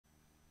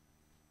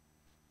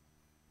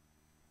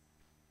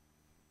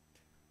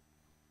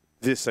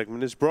This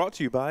segment is brought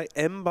to you by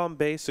M.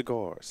 Bombay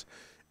Cigars.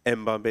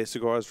 M. Bombay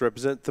Cigars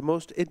represent the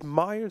most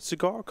admired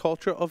cigar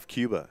culture of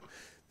Cuba.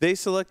 They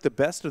select the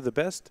best of the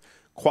best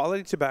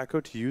quality tobacco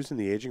to use in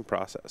the aging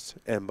process.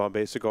 M.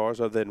 Bombay Cigars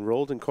are then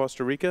rolled in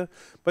Costa Rica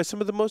by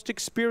some of the most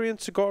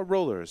experienced cigar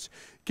rollers,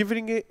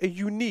 giving it a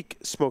unique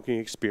smoking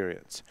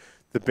experience.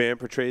 The band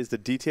portrays the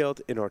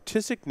detailed and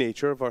artistic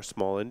nature of our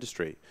small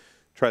industry.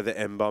 Try the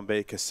M.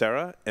 Bombay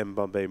Casera, M.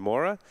 Bombay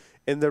Mora,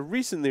 and the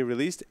recently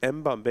released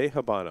M. Bombay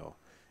Habano.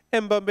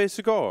 M. Bombay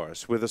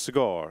Cigars, where the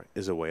cigar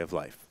is a way of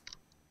life.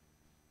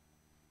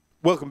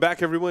 Welcome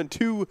back, everyone,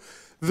 to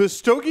the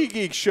Stogie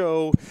Geeks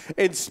Show.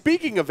 And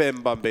speaking of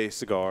M. Bombay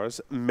Cigars,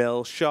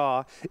 Mel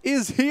Shah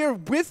is here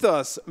with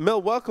us.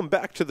 Mel, welcome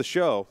back to the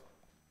show.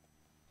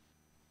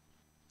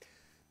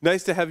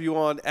 Nice to have you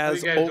on,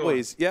 as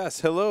always. Doing?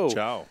 Yes, hello.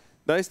 Ciao.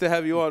 Nice to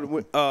have you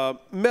on.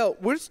 Mel,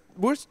 where's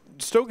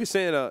Stogie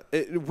Santa?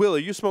 Will, are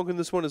you smoking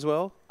this one as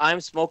well? I'm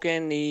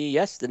smoking the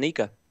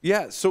Nika.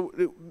 Yeah, so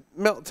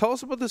Mel, tell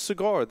us about the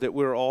cigar that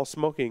we're all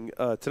smoking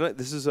tonight.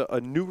 This is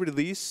a new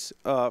release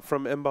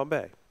from M.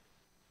 Bombay.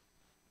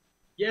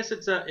 Yes,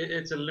 it's a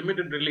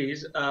limited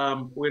release.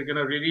 We're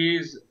gonna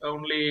release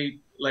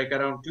only like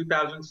around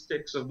 2,000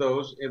 sticks of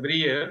those every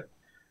year.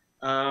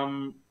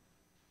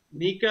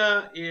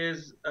 Nika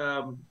is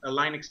a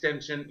line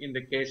extension in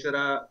the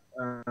Quesera.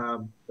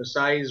 The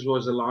size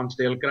was a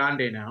Lonsdale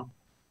Grande now,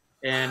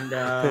 and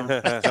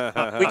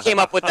we came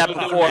up with that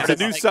before. It's a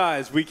new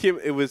size.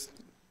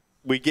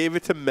 We gave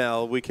it to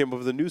Mel. We came up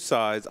with a new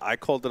size. I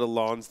called it a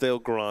Lonsdale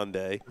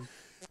Grande.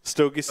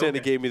 Stogie Santa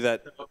gave me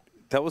that.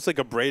 That was like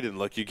a Braden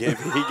look you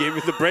gave me. He gave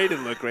me the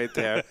Braden look right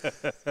there.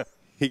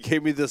 He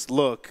gave me this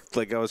look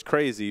like I was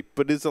crazy.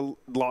 But it's a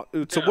lot.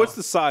 So what's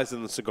the size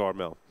in the cigar,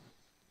 Mel?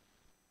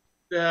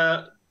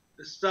 The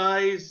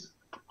size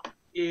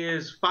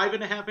is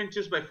 5.5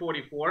 inches by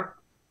 44.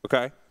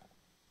 Okay.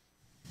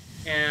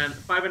 And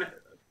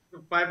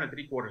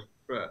 5.75.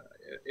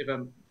 If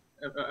I'm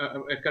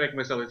correct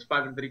myself, it's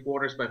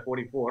 5.75 by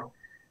 44.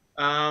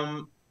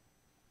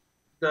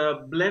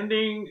 The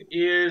blending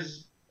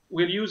is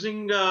we're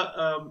using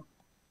the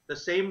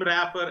same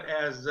wrapper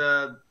as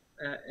the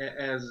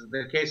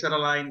Quesera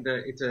line.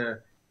 It's a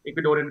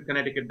Ecuadorian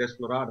Connecticut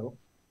Desflorado.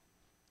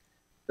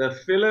 The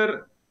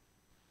filler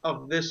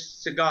of this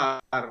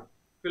cigar,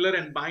 filler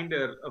and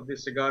binder of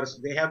these cigars,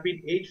 they have been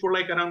aged for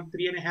like around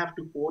 3.5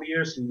 to 4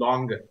 years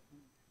longer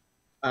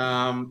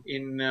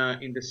in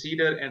the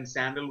cedar and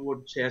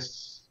sandalwood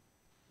chests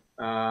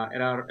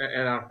at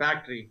our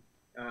factory.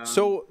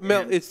 So,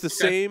 Mel, it's the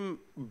same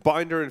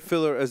binder and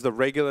filler as the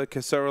regular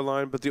Casera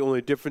line, but the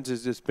only difference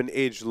is it's been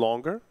aged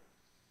longer?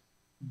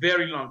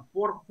 Very long.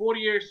 Four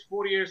years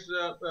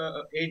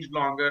aged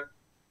longer.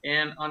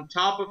 And on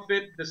top of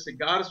it, the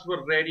cigars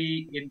were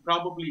ready in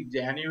probably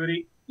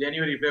January,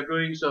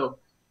 February. So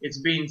it's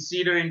been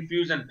cedar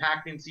infused and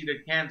packed in cedar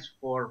cans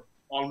for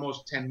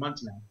almost 10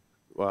 months now.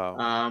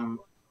 Wow.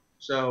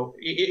 So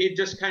it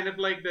just kind of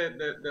like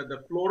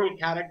the floral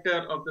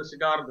character of the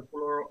cigar, the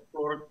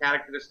floral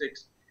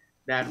characteristics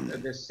that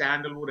the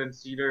sandalwood and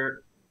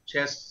cedar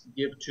chests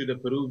give to the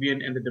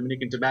Peruvian and the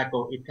Dominican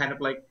tobacco, it kind of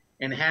like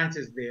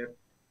enhances there.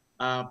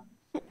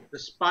 The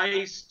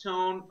spice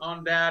tone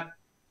on that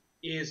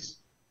is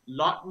a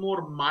lot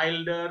more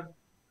milder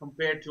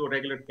compared to a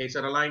regular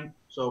Quesera line.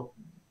 So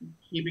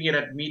keeping it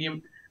at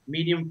medium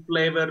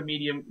flavor,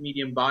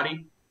 medium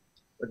body.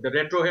 But the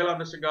retrohale on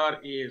the cigar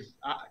is,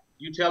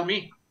 you tell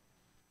me.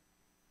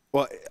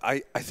 Well, I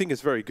think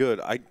it's very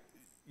good. I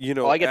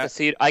get the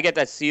cedar. I get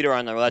that cedar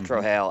on the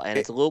retrohale, and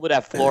it's a little bit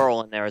of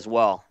floral in there as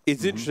well.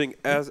 It's interesting.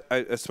 As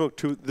I smoked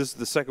two. This is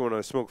the second one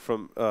I smoked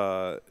from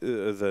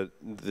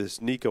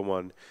this Nika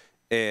one,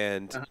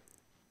 and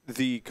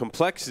the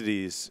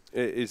complexities.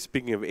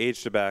 Speaking of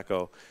aged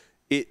tobacco,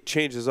 it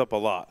changes up a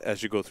lot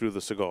as you go through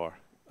the cigar,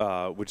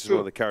 which is one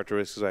of the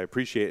characteristics I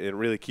appreciate, and it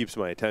really keeps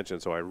my attention.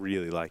 So I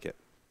really like it.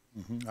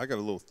 I got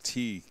a little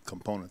tea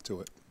component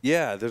to it.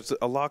 Yeah, there's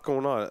a lot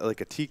going on, like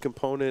a tea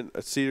component,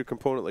 a cedar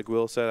component, like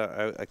Will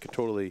said. I could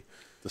totally.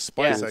 The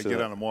spice I get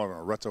on more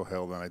on a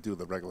retrohale than I do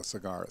the regular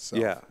cigar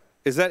itself. Yeah.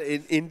 Is that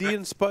an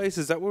Indian spice?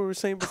 Is that what we were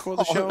saying before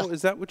the show?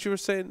 Is that what you were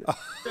saying?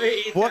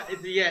 What?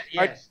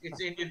 Yes,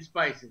 it's Indian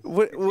spices.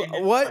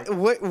 What?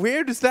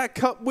 Where does that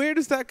come? Where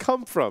does that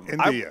come from?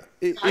 India.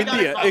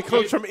 India. It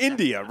comes from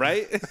India,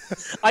 right?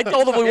 I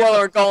told them we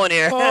weren't going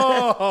here.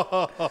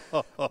 Well,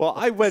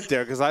 I went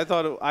there because I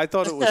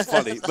thought it was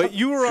funny. But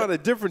you were on a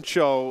different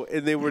show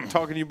and they were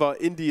talking to you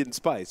about Indian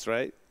spice,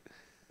 right?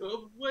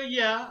 Well,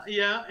 yeah,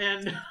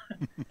 and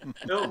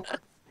no.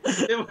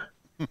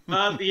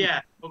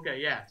 Yeah. Okay.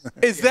 Yes.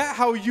 Is that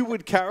how you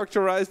would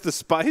characterize the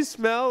spice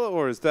smell,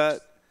 or is that?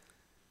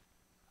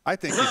 I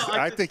think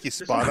he's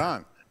spot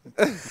on.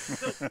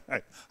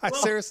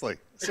 Seriously.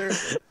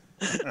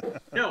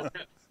 No.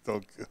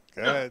 So,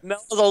 go ahead.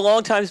 Mel is a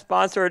longtime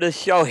sponsor of this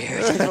show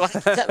here.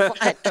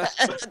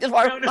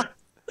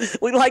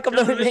 We like him.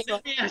 Let me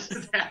answer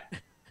that.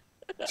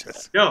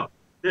 No,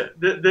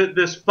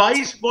 the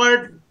spice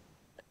part.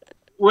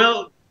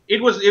 Well,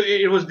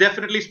 it was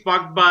definitely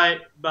sparked by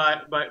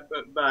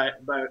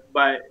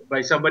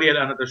somebody at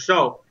another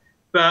show,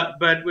 but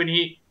when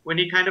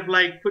he kind of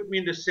like put me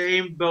in the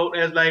same boat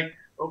as like,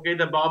 okay,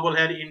 the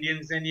bobblehead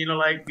Indians, and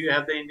like you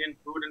have the Indian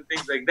food and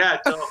things like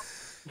that. So,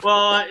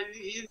 well,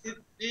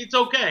 it's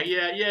okay.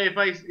 Yeah.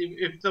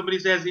 If somebody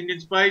says Indian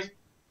spice,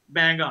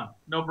 bang on,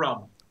 no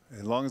problem.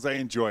 As long as I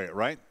enjoy it,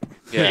 right?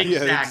 Yeah.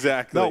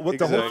 Exactly. No, what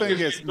the whole thing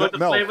is, But the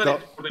flavor no,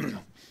 is important.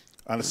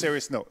 on a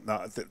serious note,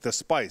 now the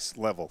spice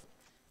level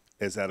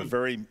is at a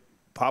very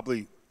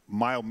probably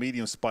mild,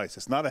 medium spice.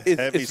 It's not a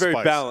heavy It's very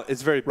spice. balanced.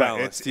 It's very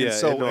balanced. And Yeah.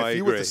 so no, if I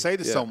you were to agree. say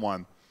to Yeah.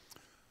 someone,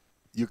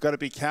 you've got to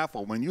be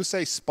careful. When you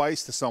say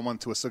spice to someone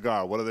to a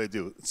cigar, what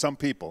do? Some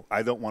people,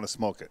 I don't want to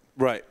smoke it.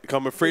 Right.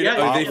 I'm afraid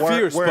Yeah, they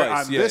fear where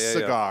spice. on Yeah, this yeah, yeah.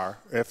 cigar,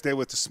 if they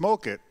were to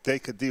smoke it, they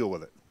could deal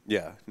with it.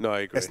 Yeah. No,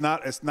 I agree. It's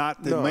not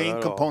the No, main not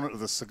at all. component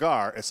of the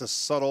cigar. It's a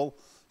subtle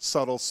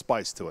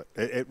spice to it.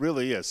 It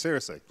really is.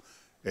 Seriously,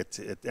 it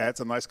adds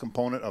a nice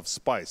component of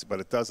spice, but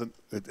it doesn't.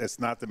 It's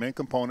not the main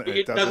component.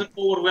 It doesn't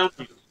overwhelm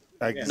you.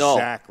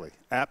 Exactly.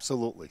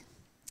 Absolutely.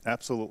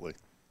 Absolutely.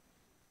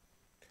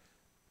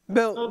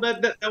 Mel, So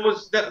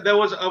that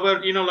was our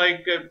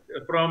like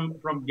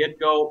from get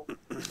go,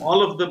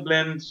 all of the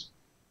blends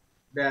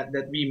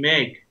that we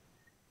make.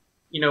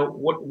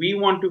 What we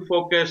want to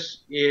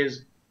focus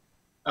is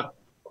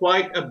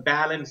quite a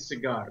balanced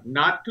cigar,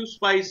 not too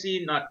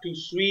spicy, not too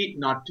sweet,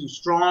 not too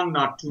strong,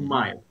 not too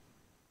mild.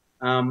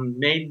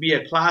 Maybe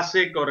a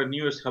classic or a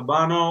newest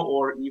Habano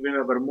or even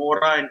a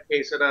Vermora and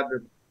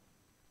Quesada,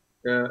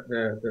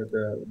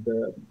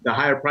 the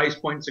higher price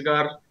point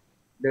cigar.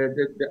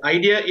 The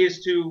idea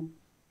is to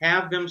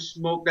have them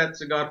smoke that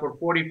cigar for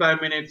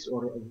 45 minutes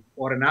or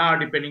an hour,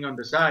 depending on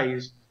the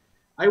size.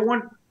 I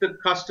want the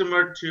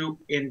customer to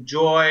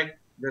enjoy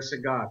the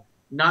cigar,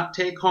 not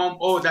take home,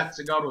 oh, that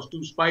cigar was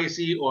too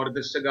spicy or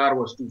this cigar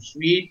was too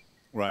sweet.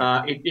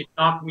 Right. It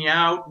knocked me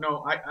out.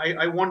 No,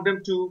 I want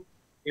them to,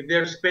 if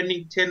they're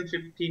spending $10,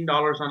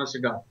 $15 on a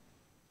cigar,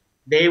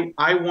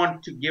 I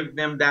want to give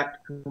them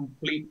that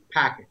complete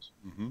package.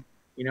 Mm-hmm.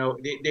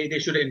 They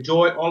should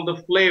enjoy all the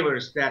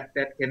flavors that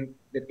can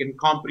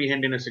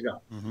comprehend in a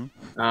cigar.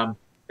 Mm-hmm.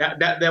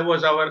 That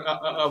was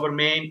our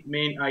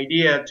main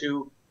idea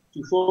to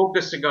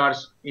focus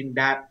cigars in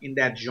that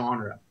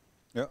genre.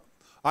 Yeah.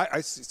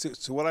 I see,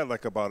 so what I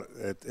like about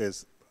it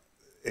is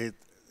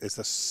it's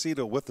a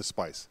cedar with the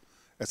spice.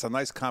 It's a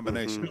nice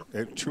combination. Mm-hmm.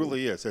 It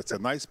truly is. It's a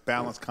nice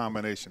balanced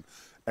combination.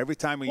 Every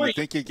time when you Right.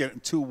 think you're getting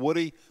too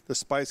woody, the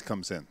spice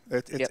comes in.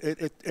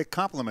 It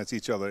complements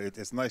each other.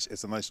 It's nice.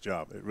 It's a nice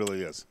job. It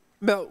really is.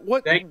 Mel,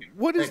 what Thank you.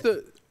 what is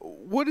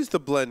the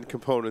blend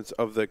components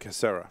of the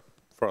Casera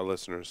for our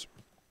listeners?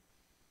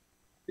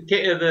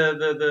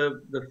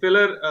 The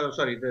filler,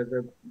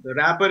 the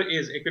wrapper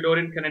is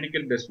Ecuadorian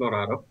Connecticut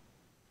Desflorado.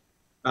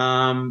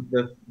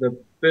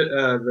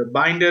 The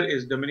binder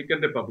is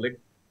Dominican Republic,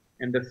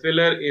 and the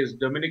filler is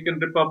Dominican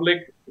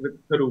Republic with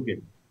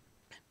Peruvian.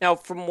 Now,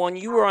 from when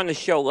you were on the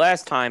show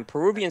last time,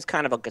 Peruvian's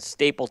kind of like a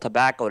staple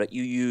tobacco that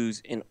you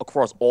use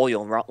across all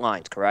your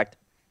lines, correct?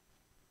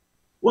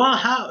 Well,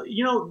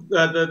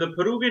 the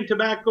Peruvian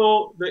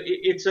tobacco,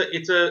 it's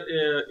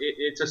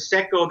a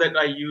seco that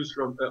I use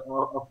from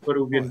of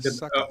Peruvian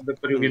the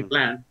Peruvian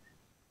plant,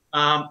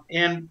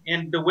 and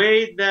the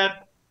way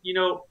that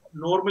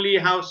normally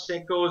how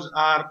secos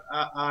are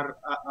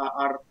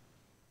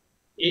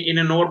in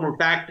a normal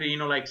factory,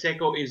 like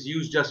seco is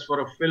used just for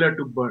a filler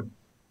to burn.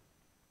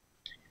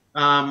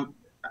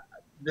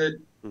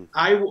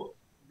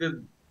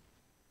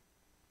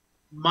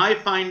 My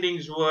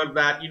findings were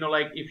that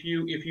like if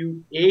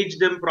you age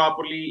them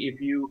properly,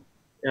 if you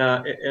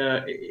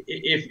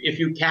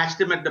catch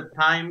them at the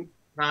prime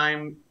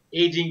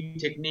aging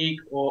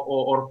technique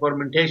or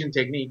fermentation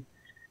technique,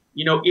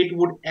 it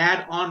would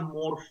add on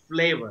more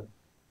flavor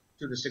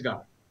to the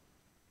cigar.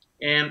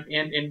 And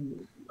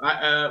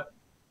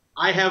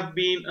I have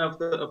been of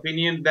the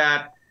opinion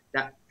that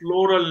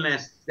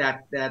floralness,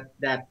 that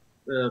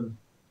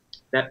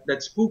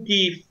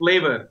spooky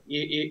flavor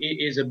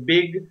is a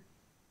big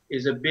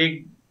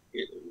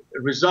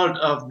result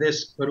of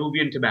this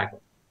Peruvian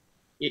tobacco.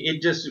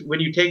 It just,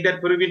 when you take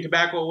that Peruvian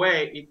tobacco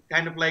away, it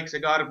kind of like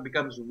cigar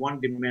becomes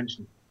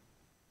one-dimensional.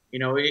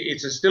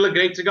 It's still a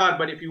great cigar,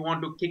 but if you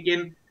want to kick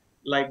in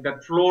like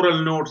that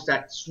floral notes,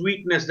 that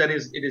sweetness that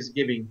it is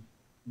giving,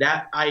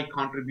 that I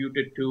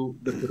contributed to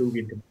the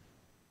Peruvian tobacco.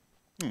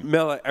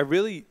 Mel,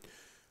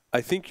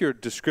 I think your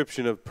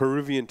description of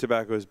Peruvian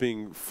tobacco as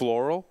being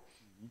floral,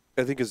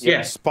 I think is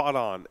spot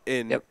on.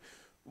 And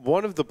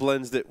one of the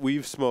blends that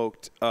we've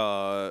smoked,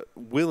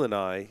 Will and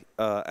I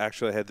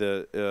actually had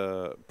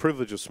the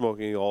privilege of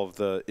smoking all of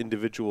the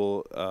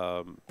individual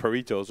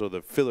Peritos or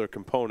the filler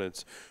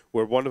components,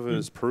 where one of them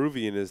is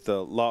Peruvian, is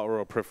the La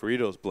Oro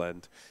Preferidos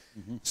blend.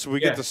 So we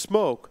get to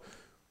smoke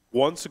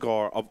one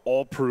cigar of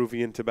all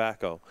Peruvian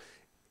tobacco.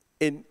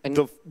 And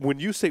when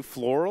you say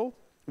floral,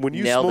 when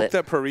you smoke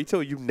that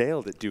Perito, you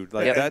nailed it, dude.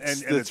 Like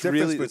that's the difference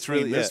really between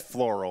really this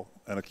floral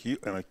and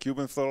a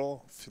Cuban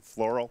floral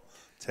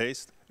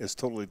taste is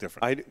totally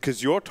different.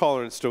 Because your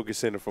tolerance, Stogie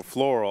Center, for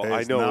floral,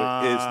 I know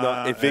it is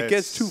not. If it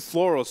gets too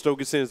floral,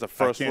 Stogie Center is the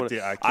first one.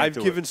 I've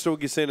given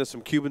Stogie Center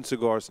some Cuban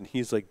cigars, and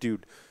he's like,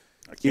 dude,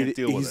 I can't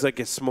deal with it. He's like,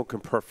 it's smoking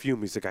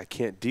perfume. He's like, I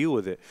can't deal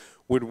with it.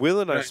 When Will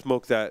and I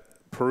smoked that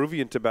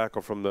Peruvian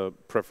tobacco from the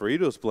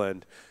Preferidos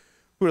blend,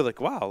 we were like,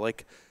 wow,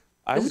 like,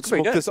 I would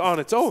smoke this on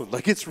its own.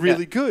 Like, it's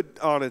really good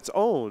on its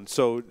own.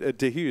 So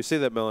to hear you say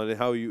that, Melon, and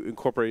how you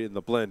incorporate it in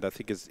the blend, I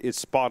think is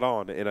spot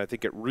on, and I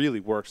think it really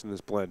works in this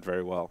blend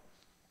very well.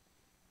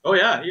 Oh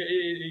yeah,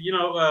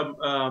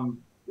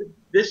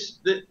 this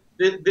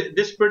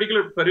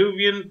particular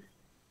Peruvian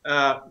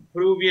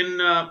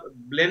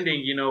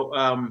blending,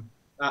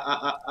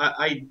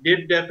 I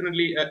did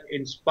definitely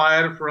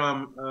inspire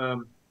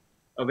from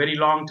a very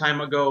long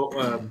time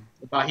ago,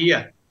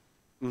 Bahia,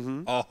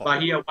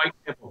 Bahia White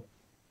Label.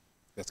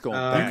 That's going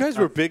back. You guys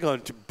were big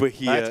on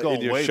Bahia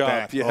in your shop.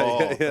 Back.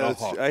 Yeah.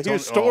 I hear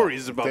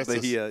stories about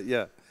Bahia.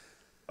 Yeah.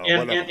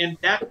 And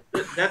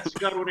that's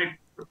got when it,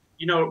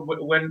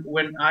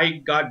 when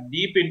I got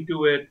deep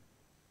into it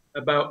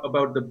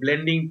about the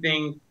blending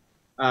thing,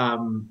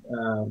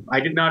 I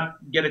did not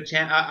get a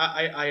chance.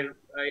 I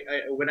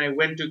when I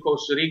went to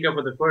Costa Rica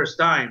for the first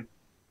time,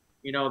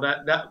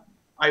 that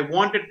I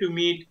wanted to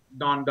meet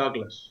Don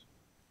Douglas.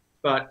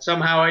 But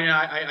somehow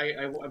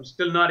I'm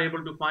still not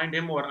able to find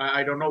him, or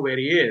I don't know where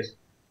he is.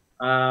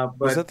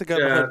 Was that the guy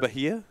behind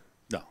Bahia?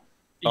 No.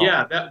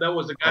 Yeah, that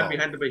was the guy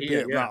behind the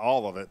Bahia. Yeah, not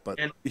all of it, but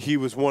he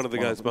was one of the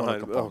guys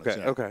behind.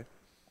 Okay.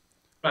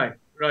 Right.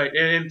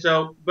 And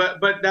so,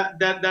 but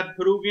that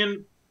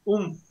Peruvian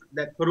oomph,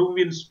 that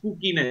Peruvian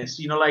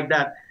spookiness, like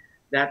that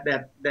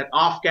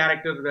off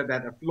character,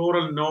 that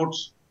floral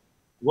notes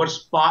were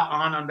spot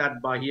on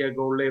that Bahia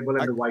Gold label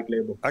and the White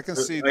label. I can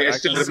see that. I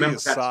can see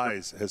his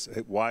size,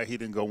 why he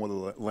didn't go with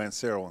a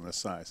Lancero in this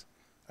size.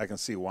 I can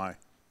see why.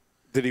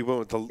 Did he went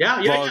with the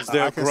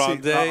Lonsdale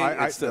Grande?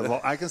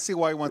 I can see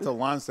why he went to the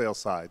Lonsdale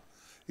side.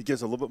 He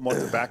gives a little bit more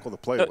tobacco to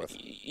play with.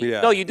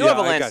 No, you do have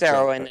a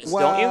Lancero in this,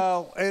 don't you?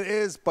 Well, it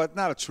is, but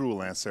not a true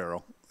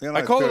Lancero.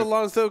 I call it a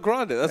Lonsdale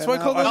Grande. That's why I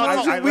call it a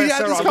Lancero. We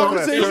had this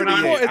conversation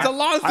before. It's a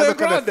Lonsdale Grande. I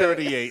look at a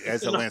 38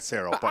 as a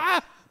Lancero,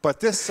 but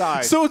this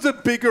size. So it's a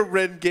bigger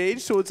Ren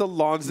gauge, so it's a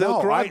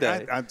Lonsdale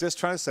Grande. I'm just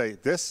trying to say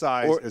this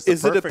size is the perfect.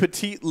 Is it a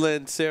petite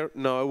Lancero?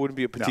 No, it wouldn't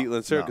be a petite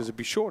Lancero because it'd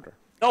be shorter.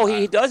 No,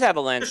 he does have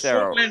a Lancero.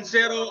 Short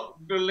Lancero,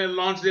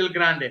 Lonsdale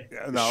Grande.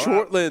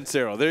 Short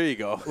Lancero. There you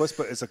go.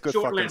 It's a good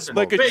fucking smoke.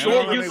 Like a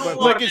short,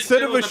 like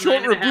instead of a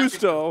short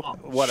Robusto.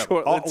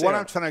 Whatever.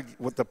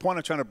 The point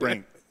I'm trying to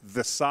bring.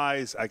 The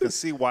size, I can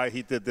see why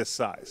he did this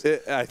size.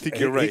 I think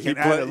you're right. He can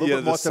add a little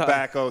bit more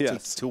tobacco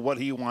to what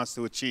he wants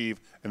to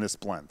achieve in this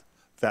blend.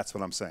 That's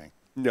what I'm saying.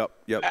 Yep.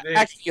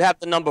 Actually, you have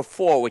the number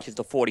 4, which is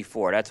the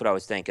 44. That's what I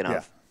was thinking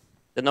of.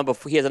 The number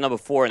he has a number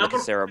 4 in the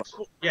Casera.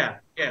 Yeah.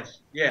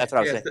 Yes. That's what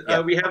I was saying.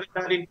 We have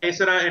that in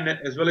Casera and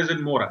as well as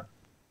in Mora.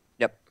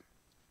 Yep.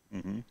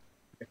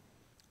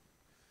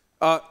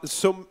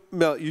 So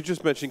Mel, you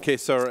just mentioned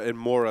Casera and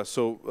Mora.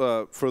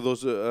 So for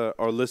those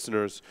our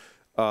listeners.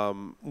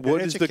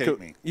 What is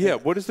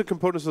the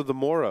components of the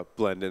Mora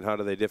blend and how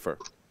do they differ?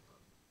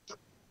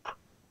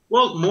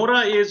 Well, Mora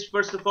is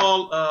first of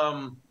all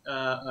a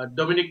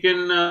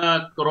Dominican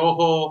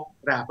Corojo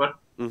wrapper,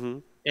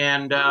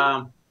 and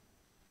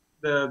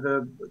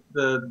the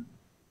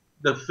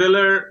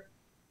filler,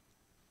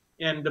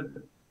 and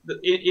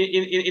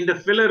in the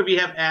filler we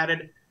have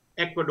added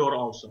Ecuador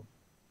also.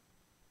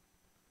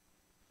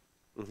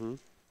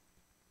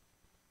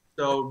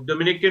 So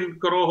Dominican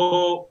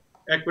Corojo.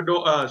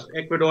 Ecuador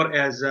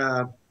as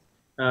a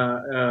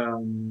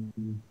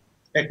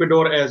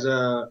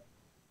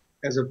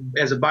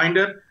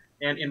binder,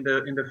 and in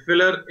the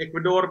filler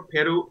Ecuador,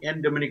 Peru,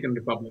 and Dominican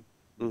Republic.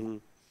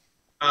 In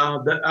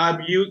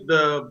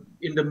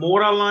the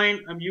Mora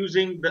line, I'm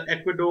using the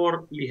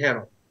Ecuador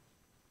Ligero.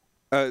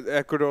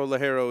 Ecuador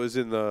Ligero is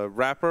in the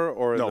wrapper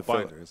or in the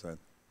binder? Filler? Is that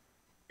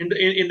in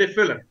the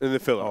filler? In the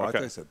filler. Oh, okay. I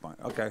thought you said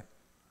binder. Okay.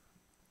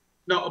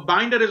 No,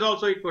 binder is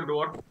also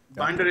Ecuador.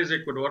 Binder is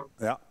Ecuador.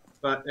 Yeah.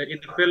 But in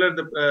the filler,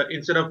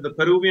 instead of the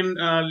Peruvian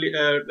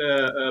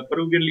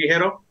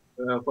Ligero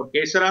for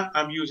Casera,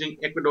 I'm using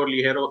Ecuador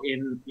Ligero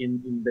in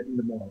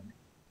the Mora.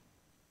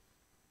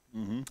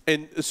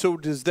 And so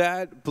does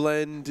that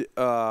blend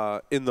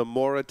in the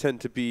Mora tend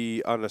to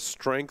be on a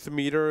strength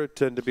meter,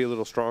 tend to be a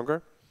little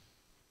stronger?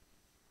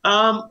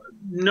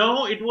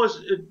 No, it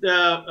was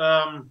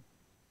the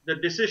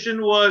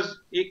decision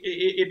was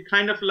it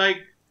kind of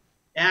like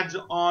adds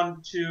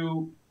on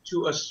to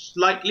a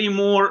slightly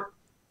more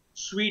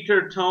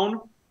sweeter tone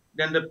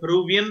than the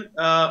Peruvian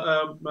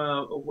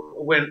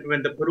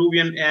when the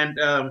Peruvian and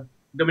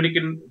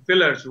Dominican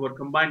fillers were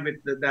combined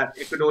with that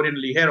Ecuadorian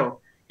Ligero.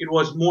 It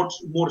was more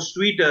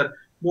sweeter,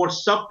 more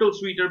subtle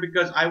sweeter,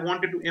 because I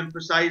wanted to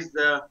emphasize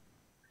the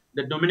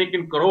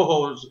Dominican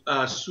Corojo's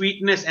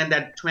sweetness and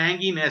that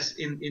twanginess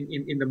in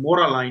the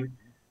Mora line,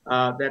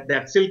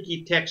 that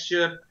silky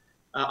texture.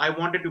 I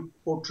wanted to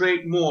portray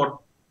it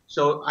more.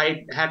 So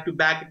I had to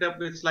back it up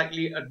with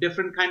slightly a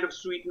different kind of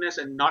sweetness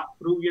and not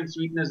Peruvian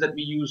sweetness that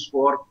we use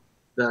for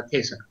the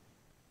queso.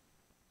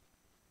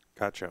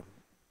 Gotcha.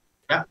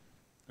 Yeah.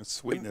 And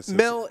sweetness.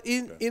 Mel,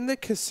 in the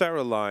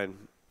Casera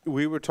line,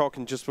 we were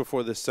talking just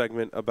before this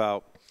segment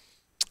about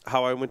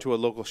how I went to a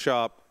local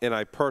shop and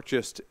I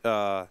purchased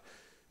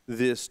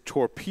this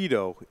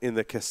torpedo in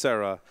the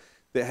Casera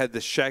that had the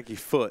shaggy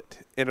foot,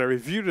 and I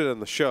reviewed it on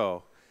the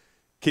show.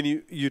 Can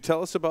you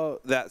tell us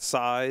about that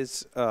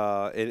size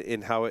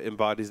and how it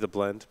embodies the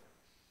blend?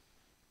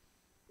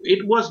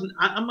 It was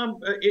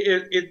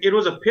it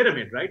was a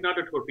pyramid, right? Not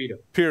a torpedo.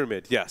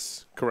 Pyramid,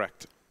 yes,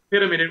 correct.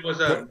 Pyramid. It was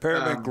a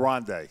Pyramid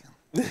Grande.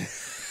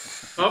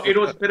 Oh, it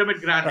was Pyramid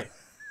Grande.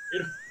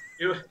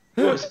 It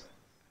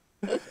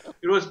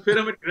was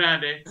Pyramid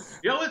Grande.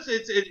 You know,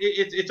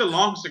 it's a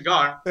long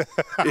cigar.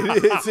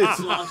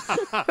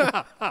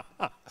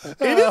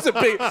 It is.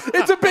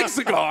 It's a big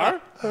cigar.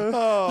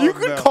 Oh, You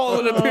could call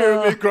it a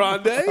Pyramid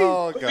Grande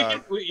Oh,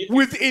 God.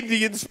 with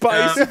Indian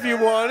spice if you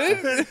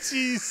wanted.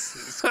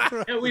 Jesus.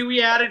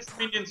 We added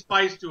some Indian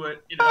spice to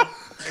it. You know,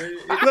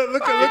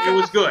 Look it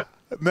was good.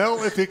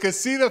 Mel, if you could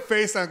see the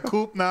face on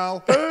Coop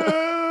now,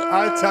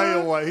 I tell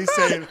you what, he's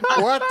saying,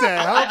 what the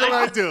hell did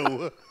I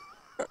do?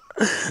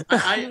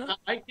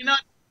 I cannot.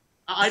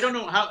 I don't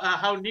know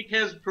how Nick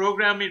has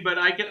programmed me, but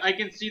I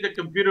can see the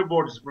computer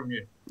boards from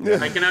here.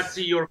 I cannot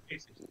see your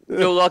faces.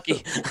 You're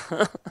lucky.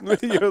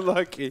 You're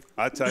lucky.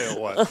 I tell you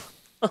what.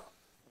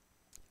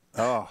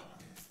 Oh,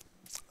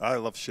 I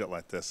love shit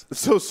like this.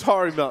 So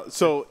sorry, Mel.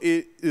 So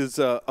it is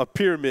a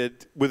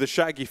pyramid with a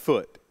shaggy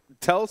foot.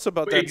 Tell us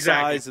about that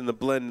Exactly. size and the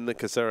blend in the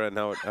Casera and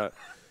how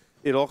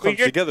it all comes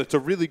together. It's a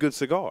really good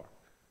cigar.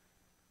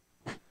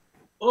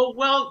 Oh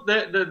well,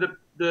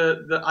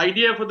 the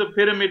idea for the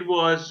pyramid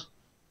was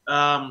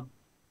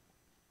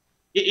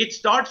it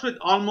starts with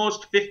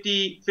almost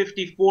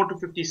 54 to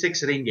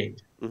 56 ring gauge.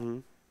 Mm-hmm.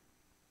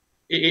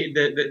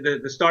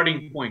 The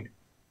starting point.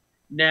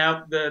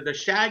 Now the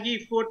shaggy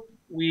foot,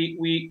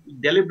 we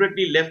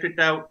deliberately left it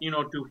out, you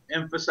know, to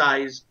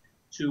emphasize,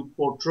 to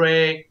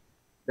portray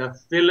the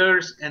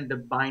fillers and the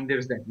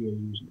binders that we are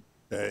using.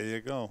 There you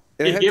go.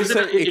 And I It have gives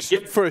to it say,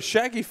 a- for a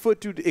shaggy foot,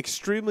 dude,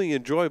 extremely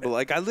enjoyable.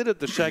 Like I lit up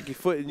the shaggy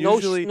foot, and No,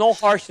 usually, no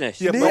harshness.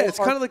 yeah, No it's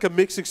kind of like a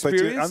mixed But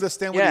experience. you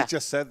understand what Yeah. he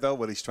just said, though?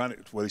 What he's trying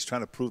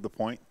to prove the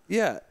point?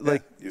 Yeah,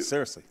 like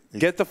Seriously.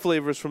 get the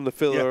flavors from the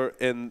filler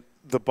and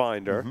the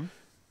binder,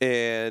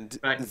 and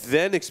Right.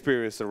 then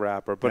experience the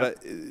wrapper.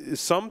 But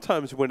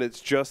sometimes when it's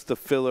just the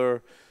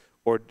filler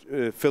or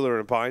filler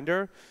and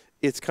binder,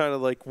 it's kind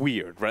of like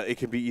weird, right? It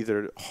can be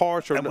either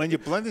harsh or And when you're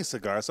blending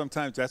cigars,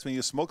 sometimes that's when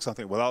you smoke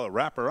something without a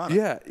wrapper on it.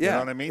 Yeah, You yeah, know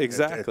what I mean?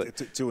 exactly.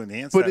 To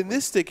enhance But that in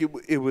this stick,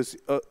 it was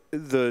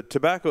the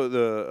tobacco,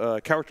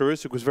 the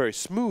characteristic was very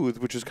smooth,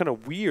 which is kind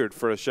of weird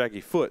for a shaggy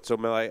foot. So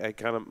Mel, I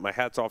kind of my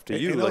hats off to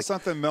you. You know like,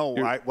 something, Mel?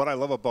 What I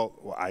love about,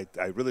 I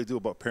really do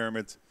about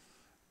pyramids,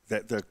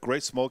 that the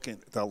great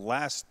smoking, the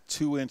last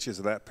 2 inches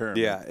of that pyramid.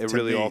 Yeah, it to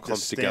really me, all just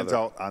comes stands together.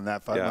 out on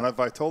that. Yeah. When a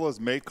Vitola is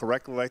made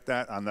correctly like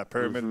that on that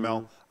pyramid,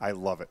 Mel, I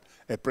love it.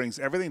 It brings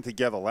everything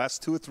together.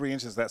 Last 2 or 3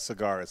 inches of that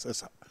cigar,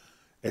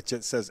 it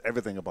just says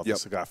everything about the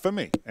cigar for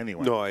me.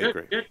 Anyway. no, I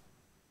agree.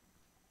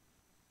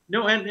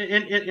 No, and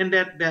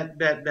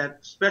that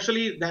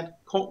especially that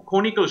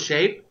conical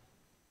shape,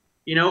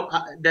 you know,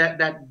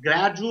 that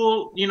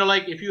gradual, you know,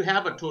 like if you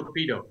have a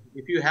torpedo,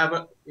 if you have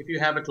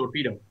a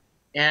torpedo,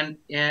 and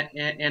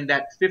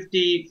that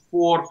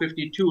 54,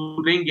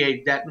 52 ring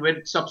gauge, that when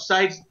it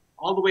subsides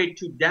all the way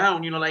to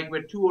down, you know, like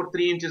where 2 or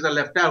 3 inches are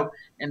left out,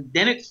 and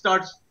then it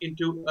starts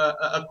into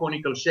a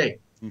conical shape,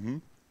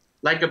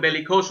 like a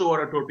bellicoso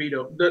or a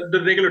torpedo,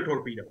 the regular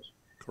torpedoes.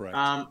 Correct.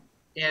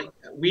 And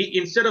we,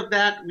 instead of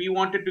that, we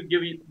wanted to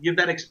give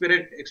that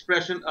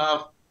expression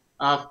of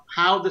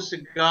how the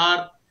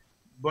cigar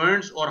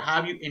burns, or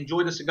how you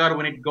enjoy the cigar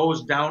when it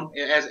goes down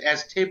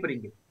as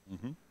tapering it.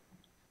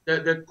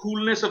 The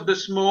coolness of the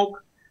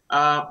smoke,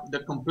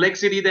 the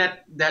complexity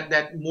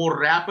that more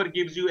wrapper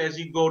gives you as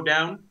you go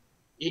down.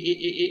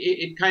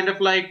 It kind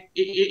of like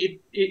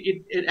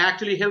it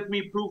actually helped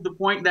me prove the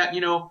point that,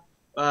 you know,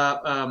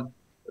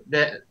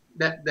 that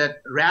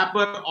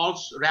wrapper,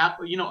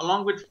 you know,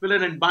 along with filler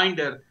and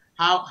binder,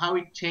 how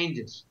it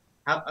changes,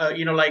 how,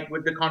 you know, like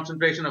with the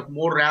concentration of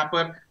more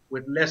wrapper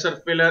with lesser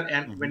filler,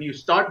 and when you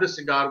start the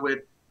cigar with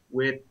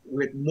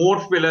more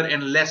filler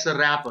and lesser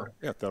wrapper,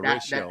 Yeah, the that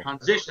ratio.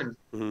 transition,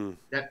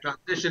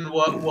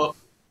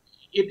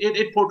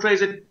 it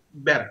portrays it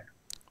better.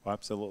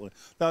 Absolutely.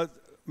 Now,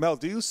 Mel,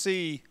 do you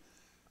see,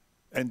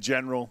 in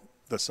general,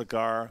 the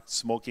cigar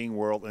smoking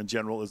world in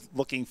general is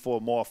looking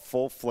for more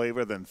full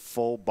flavor than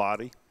full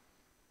body?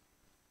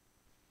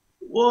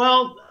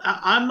 Well,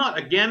 I'm not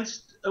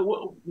against.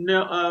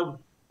 No,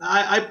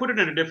 I put it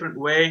in a different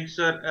way,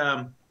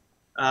 sir.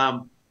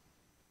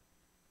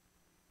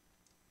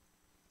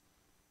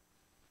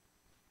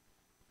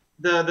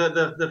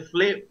 The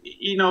flavor,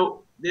 you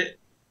know,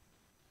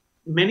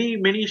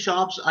 many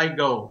shops I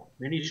go,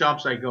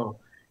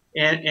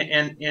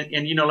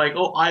 and you know, like,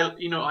 oh,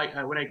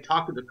 I when I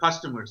talk to the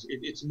customers,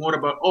 it's more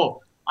about,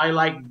 oh, I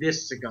like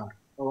this cigar,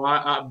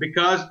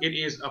 because it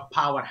is a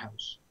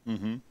powerhouse.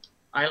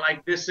 I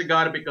like this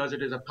cigar because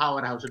it is a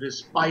powerhouse. It is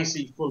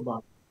spicy, full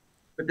body.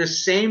 But the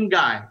same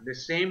guy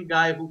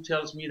who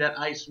tells me that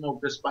I smoke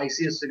the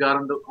spiciest cigar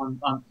on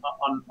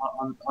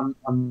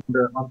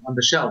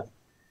the shelf,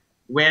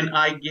 when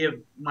I give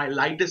my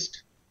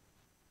lightest,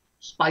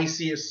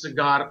 spiciest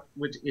cigar,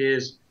 which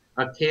is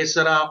a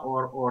Quesara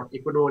or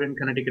Ecuadorian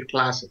Connecticut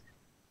Classic,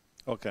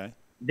 Okay.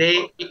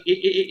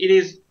 it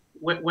is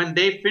when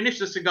they finish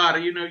the cigar,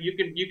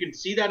 you can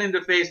see that in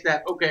the face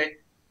that, okay,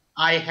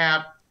 I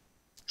have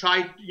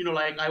tried,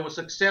 like I was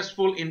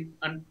successful in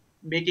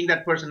making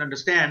that person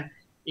understand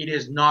it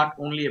is not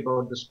only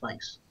about the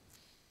spice.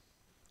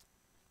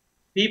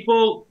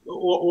 People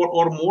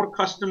or more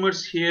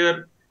customers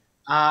here,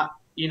 what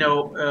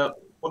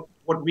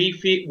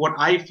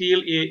I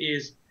feel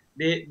is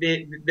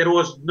there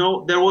was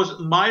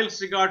mild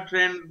cigar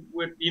trend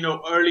with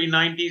early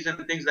 90s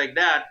and things like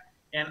that,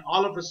 and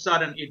all of a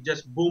sudden it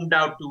just boomed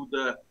out to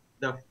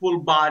the full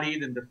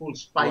bodied and the full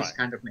spice Right.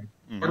 kind of thing.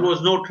 Mhm. There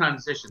was no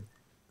transition.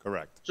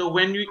 Correct. So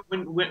when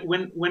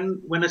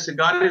a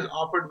cigar is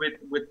offered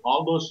with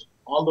all those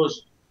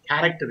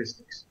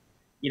characteristics,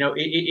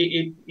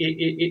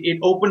 it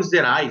opens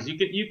their eyes. You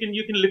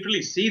can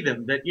literally see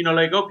them that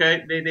like,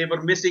 okay, they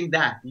were missing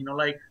that.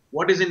 Like,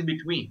 what is in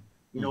between?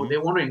 They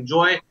want to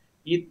enjoy it.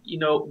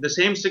 The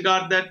same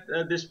cigar that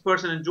this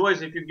person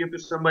enjoys, if you give to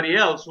somebody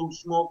else who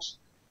smokes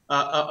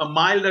a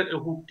milder,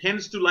 who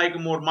tends to like a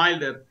more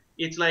milder,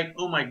 it's like,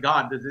 oh my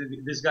God,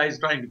 this guy is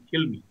trying to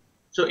kill me.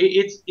 So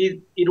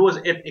it was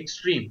at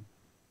extreme.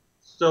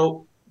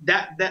 So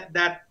that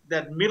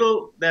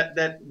middle,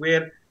 that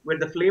where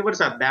the flavors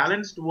are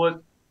balanced,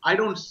 was, I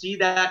don't see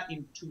that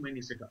in too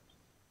many cigars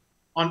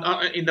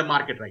on in the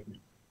market right now.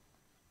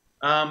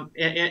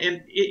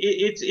 And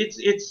it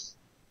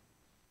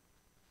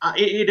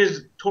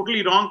is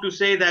totally wrong to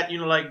say that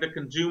like the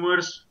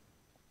consumers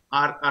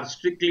are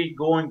strictly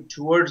going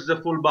towards the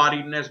full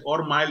bodiedness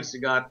or mild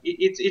cigar.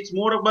 It's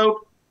more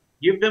about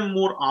give them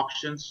more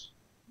options,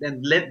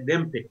 then let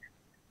them pick.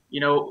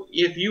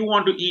 If you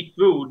want to eat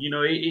food,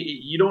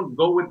 you don't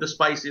go with the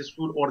spiciest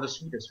food or the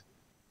sweetest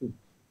food.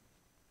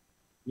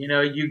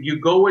 You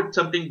go with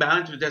something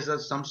balanced, which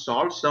has some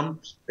salt, some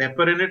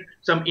pepper in it,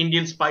 some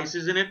Indian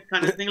spices in it,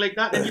 kind of thing like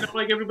that, and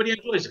like everybody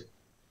enjoys it.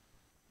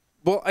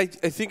 Well, I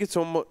think it's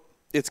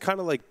kind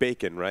of like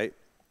bacon, right?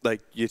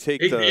 Like you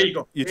take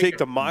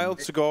the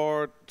mild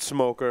cigar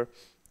smoker,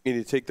 and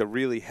you take the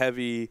really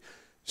heavy,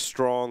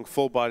 strong,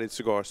 full-bodied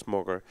cigar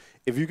smoker.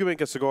 If you can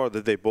make a cigar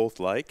that they both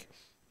like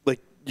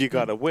you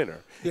got a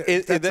winner. Yeah,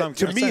 and that,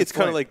 to me, it's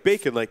kind of like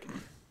bacon. Like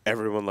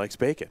everyone likes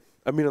bacon.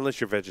 I mean, unless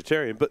you're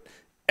vegetarian, but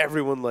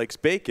everyone likes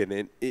bacon.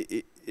 And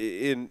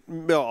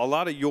Mel, a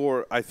lot of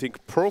your, I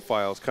think,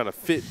 profiles kind of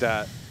fit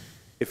that.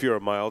 If you're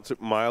a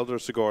milder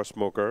cigar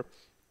smoker,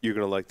 you're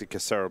going to like the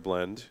Casera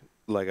blend,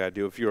 like I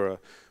do. If you're a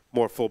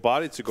more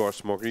full-bodied cigar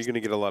smoker, you're going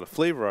to get a lot of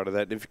flavor out of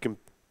that. And if you can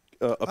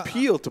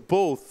appeal to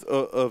both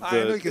of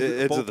the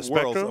ends of the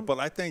spectrum. But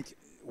I think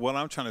what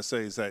I'm trying to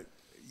say is that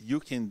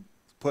you can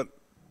put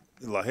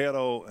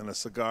Lajero in a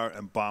cigar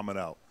and bomb it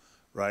out,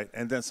 right?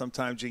 And then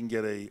sometimes you can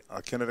get a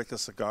Connecticut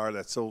cigar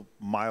that's so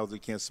mild you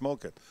can't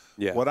smoke it.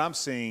 Yeah. What I'm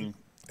seeing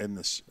in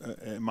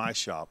my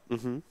shop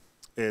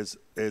is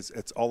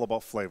it's all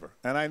about flavor.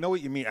 And I know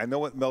what you mean. I know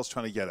what Mel's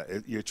trying to get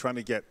at. You're trying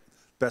to get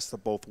best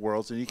of both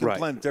worlds, and you can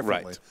blend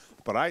differently. Right.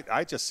 But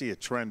I just see a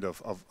trend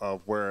of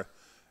where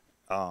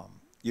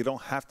you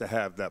don't have to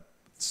have that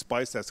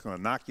spice that's going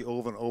to knock you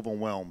over and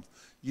overwhelmed.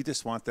 You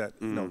just want that,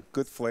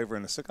 good flavor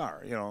in a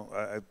cigar.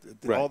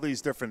 All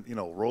these different,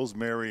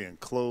 rosemary and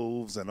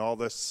cloves and all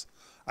this.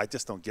 I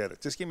just don't get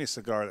it. Just give me a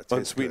cigar that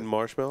tastes Unsweetened good.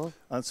 marshmallow?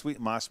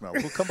 Unsweetened marshmallow.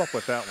 Who come up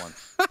with that one?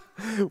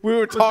 We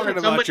were talking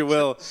about you,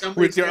 Will,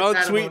 with your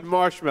unsweetened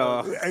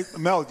marshmallow. Hey,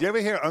 Mel, do you ever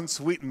hear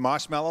unsweetened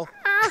marshmallow?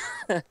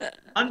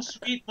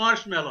 Unsweet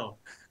marshmallow.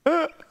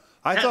 I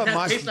thought that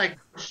marshmallow. tastes like.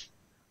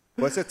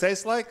 What's it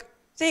taste like?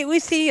 See, we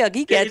see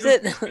he gets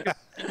it.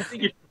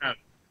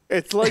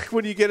 It's like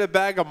when you get a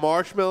bag of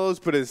marshmallows,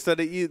 but instead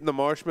of eating the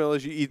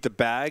marshmallows, you eat the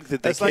bag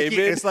that they came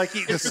in. It's like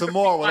eating a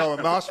s'more without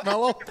a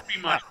marshmallow.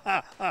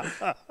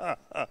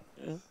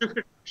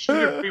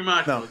 Sugar-free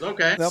marshmallows.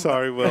 Okay. No.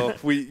 Sorry, Will.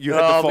 You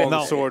had to fall on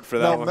the sword for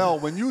that one. Mel,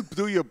 when you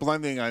do your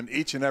blending on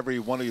each and every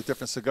one of your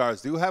different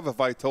cigars, do you have a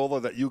Vitola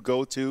that you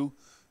go to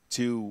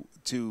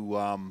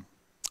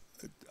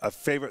a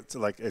favorite,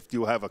 like if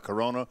you have a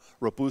Corona,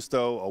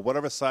 Robusto, or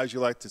whatever size you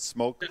like to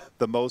smoke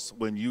the most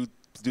when you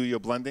do your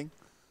blending?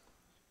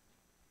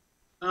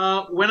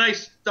 When I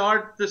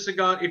start the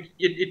cigar,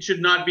 it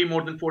should not be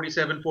more than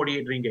 47,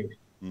 48 ring gauge.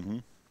 Mm-hmm.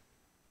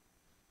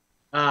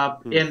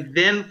 And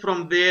then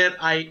from there,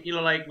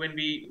 like when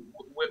we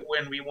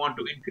want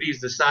to increase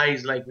the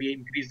size, like we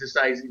increase the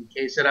size in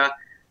Quesara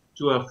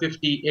to a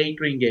 58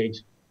 ring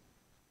gauge.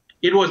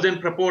 It was then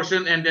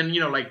proportion, and then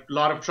like a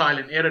lot of trial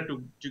and error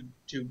to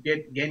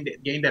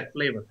gain that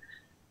flavor.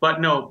 But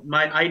no,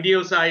 my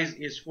ideal size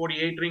is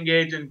 48 ring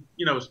gauge, and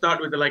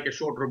start with like a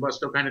short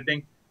Robusto kind of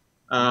thing,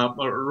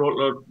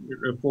 or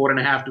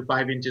 4.5 to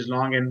 5 inches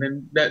long, and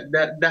then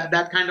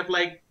that kind of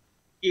like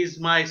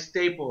is my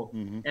staple,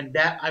 and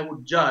that I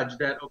would judge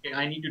that okay,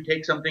 I need to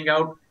take something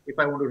out if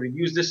I want to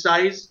reduce the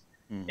size,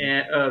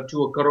 and,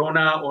 to a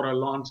Corona or a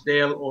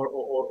Lonsdale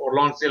or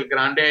Lonsdale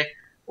Grande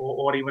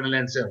or even a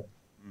Lancero,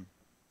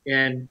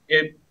 and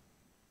it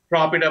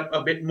prop it up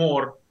a bit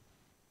more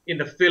in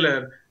the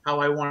filler. How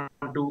I want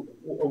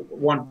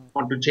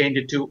to change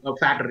it to a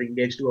fatter ring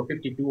gauge, to a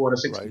 52 or a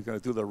 60. Right, you're going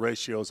to do the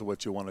ratios of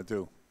what you want to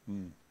do.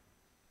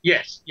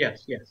 Yes.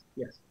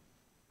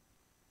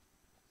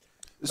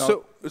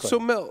 So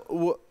Mel,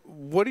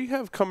 what do you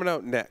have coming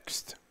out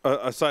next,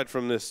 aside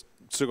from this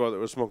cigar that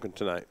we're smoking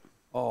tonight?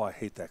 Oh, I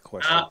hate that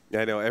question.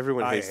 Yeah, I know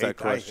everyone hates that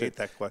question. I hate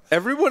that question.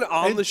 Everyone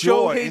on the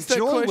show hates that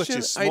enjoy question. What you're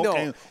I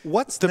smoking. know.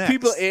 What's the next?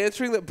 people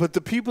answering that, but the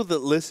people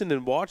that listen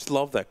and watch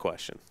love that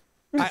question.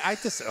 I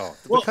just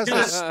Well,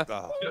 because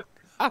go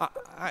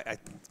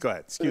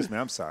ahead. Excuse me.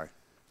 I'm sorry.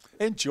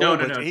 Enjoy.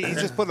 No. He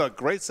just put a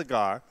great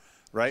cigar,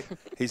 right?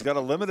 He's got a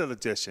limited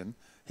edition.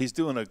 He's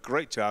doing a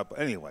great job.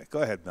 Anyway,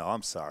 go ahead, Mel.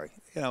 I'm sorry.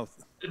 No.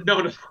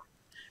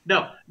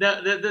 Now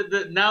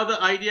the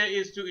idea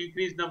is to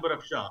increase number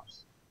of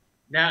shops.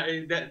 Now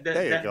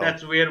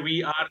that's where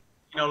we are.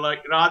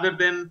 Like rather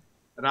than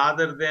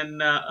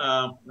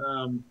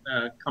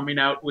coming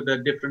out with a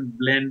different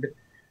blend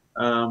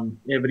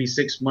every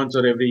 6 months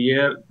or every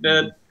year.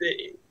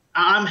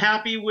 I'm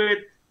happy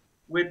with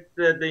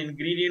the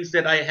ingredients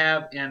that I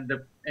have and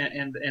the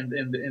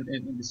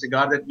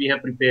cigar that we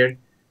have prepared.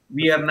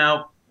 We are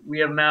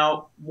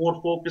now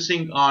more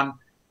focusing on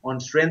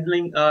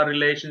strengthening our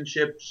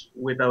relationships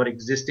with our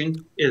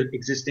existing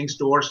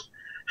stores.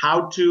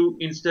 How to,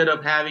 instead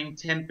of having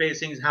 10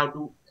 facings, how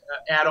to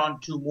add on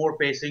 2 more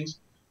facings,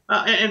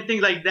 and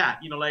things like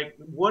that. Like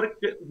work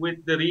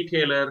with the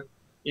retailer.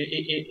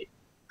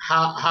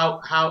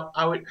 How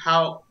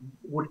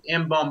would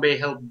M Bombay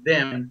help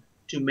them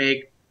to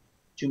make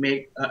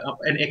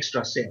an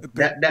extra sale?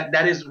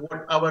 That is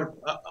what our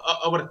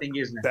thing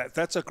is now.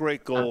 That's a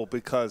great goal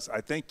because I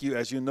think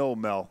as you know,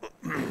 Mel,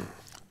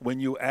 when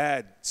you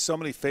add so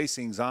many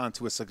facings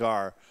onto a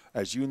cigar,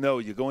 as you know,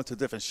 you go into a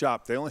different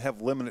shop, they only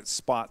have limited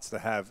spots to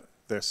have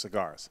their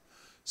cigars.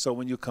 So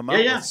when you come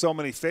out with so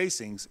many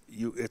facings,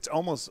 it's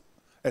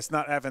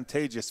not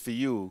advantageous for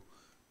you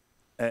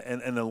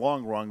in the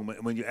long run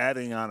when you're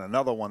adding on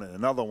another one and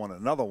another one and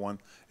another one.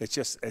 It's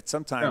just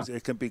sometimes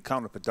it can be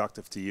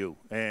counterproductive to you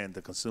and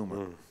the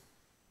consumer.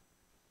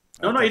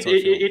 No, like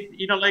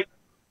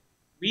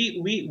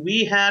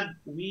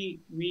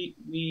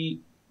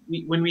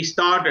when we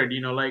started,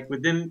 like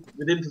within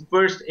the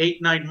first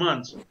 8-9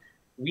 months,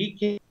 we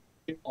came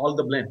with all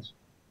the blends,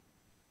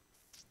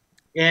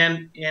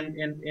 and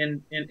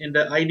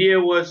the idea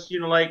was,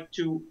 like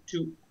to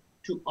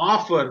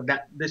offer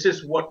that this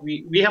is what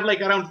we have,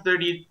 like around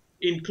 30,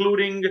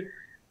 including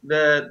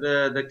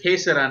the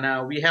Quesera.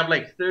 Now we have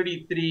like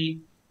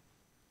 33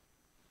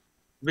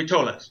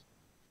 Vitolas,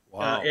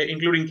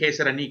 including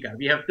Quesera Nica.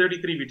 We have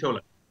 33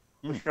 Vitolas.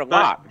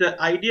 But the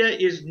idea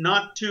is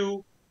not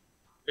to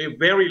a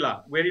very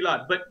lot.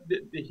 But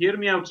hear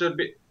me out, sir.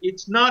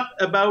 It's not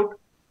about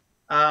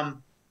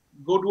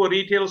go to a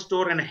retail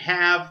store and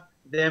have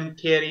them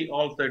carry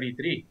all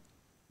 33.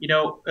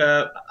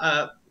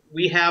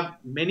 We have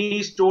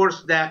many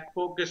stores that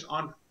focus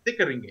on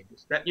thicker ring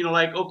gauges. That,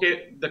 like,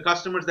 okay, the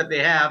customers that they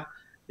have,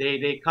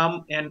 they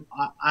come and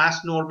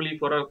ask normally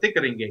for a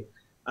thicker ring gauge.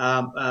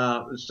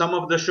 Some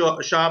of the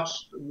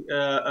shops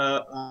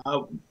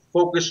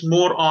focus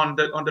more on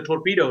the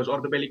torpedoes or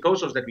the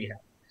bellicosos that we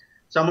have.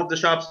 Some of the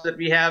shops that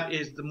we have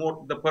is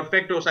the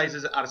perfecto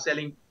sizes are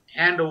selling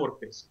hand over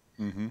fist.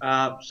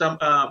 A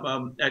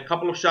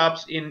couple of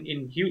shops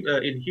in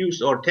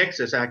Houston or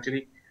Texas,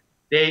 actually,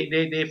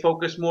 they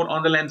focus more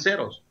on the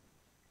Lanceros.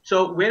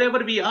 So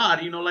wherever we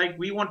are, like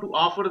we want to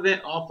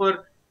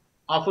offer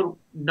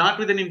not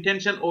with an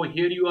intention, oh,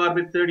 here you are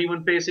with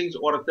 31 facings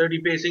or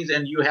 30 facings,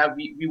 and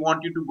we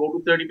want you to go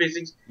to 30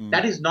 facings.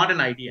 That is not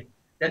an idea.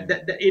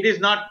 That it is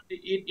not.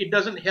 It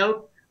doesn't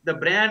help the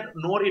brand,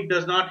 nor it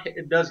does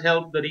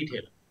help the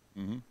retailer.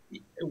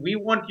 We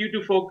want you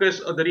to focus,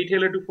 or the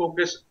retailer to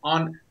focus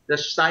on the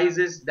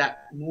sizes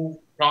that move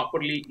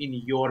properly in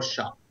your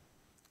shop.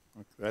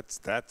 That's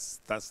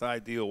the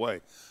ideal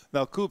way.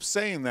 Now, Coop's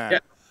saying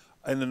that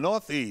in the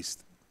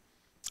Northeast,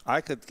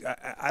 okay,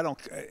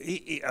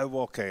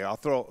 I'll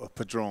throw a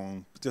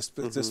Padron just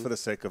for the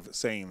sake of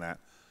saying that.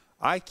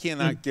 I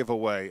cannot give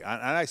away,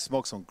 and I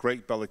smoke some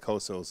great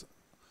bellicosos.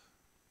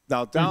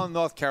 Now, down in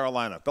North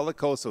Carolina,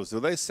 bellicosos, do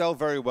they sell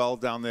very well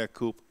down there,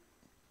 Coop?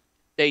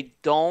 They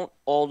don't,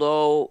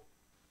 although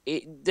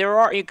there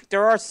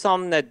are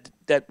some that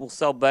will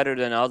sell better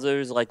than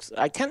others. Like,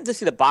 I tend to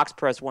see the box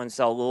press ones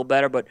sell a little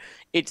better, but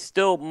it's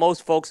still,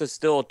 most folks are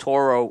still a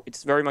Toro.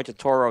 It's very much a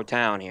Toro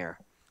town here.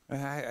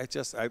 I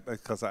just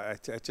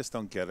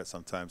don't get it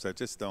sometimes. I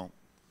just don't.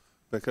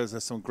 Because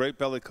there's some great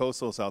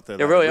bellicosos out there.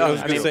 There really are. I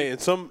was going to say, in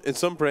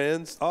some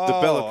brands, the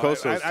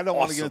bellicosos. I don't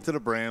want to get into the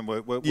brand.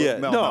 But what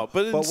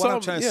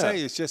I'm trying to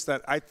say is just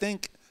that I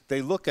think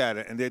they look at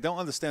it and they don't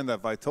understand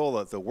that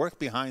Vitola, the work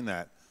behind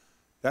that,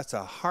 that's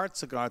a hard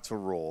cigar to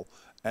roll.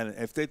 And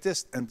if they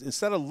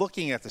instead of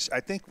looking at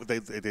I think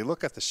they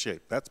look at the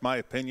shape. That's my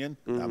opinion.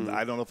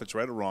 I don't know if it's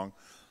right or wrong.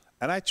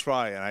 and I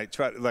try,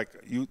 like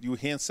you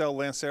hand sell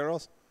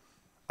Lanceros.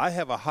 I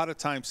have a harder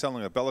time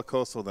selling a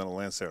Bellicoso than a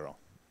Lancero.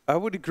 I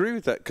would agree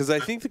with that because I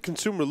think the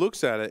consumer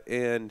looks at it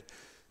and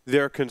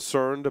they're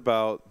concerned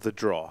about the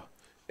draw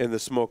and the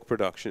smoke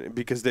production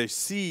because they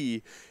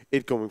see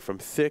it going from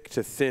thick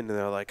to thin, and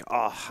they're like,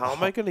 "Oh, how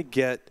am I going to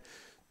get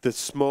the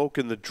smoke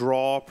and the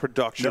draw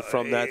production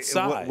from that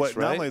size?" Right?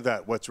 Not only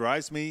that, what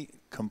drives me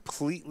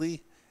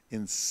completely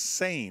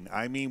insane.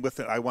 I mean, with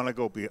it, I want to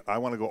go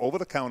over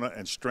the counter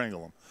and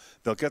strangle them.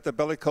 They'll get the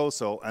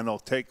Bellicoso and they'll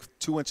take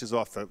 2 inches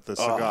off the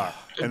cigar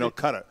and they'll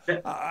cut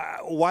it.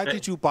 Why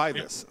did you buy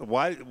this?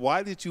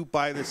 Why did you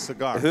buy this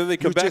cigar? And then they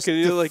come back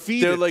and they're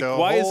like,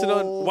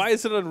 why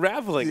is it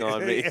unraveling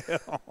on me?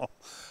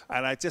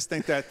 And I just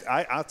think that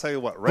I'll tell you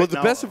what. Well,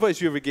 the best advice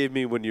you ever gave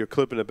me when you're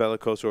clipping a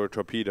Bellicoso or a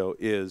Torpedo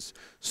is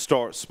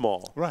start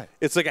small. Right.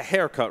 It's like a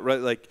haircut, right?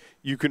 Like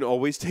you can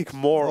always take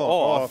more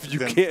off. You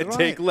can't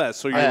take less.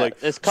 So you're like,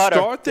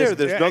 start there.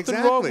 There's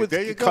nothing wrong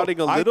with cutting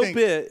a little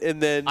bit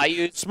and then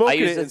smoking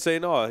it and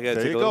saying, "Oh, I got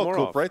to take a little more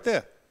off." Right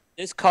there.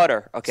 This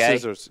cutter, okay?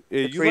 Scissors.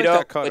 You like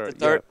that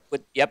cutter.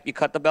 You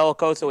cut the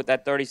Bellicoso with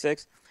that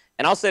 36.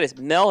 And I'll say this,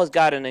 Mel has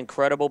got an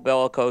incredible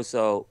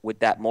Bellicoso with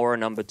that Mora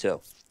number 2.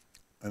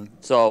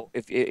 So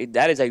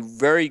that is a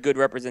very good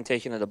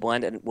representation of the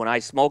blend. And when I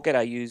smoke it,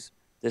 I use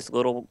this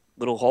little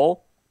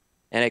hole,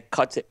 and it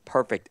cuts it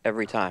perfect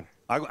every time.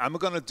 I'm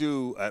going to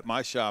do at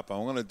my shop.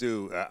 I'm going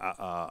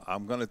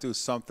to do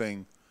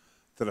something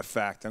to the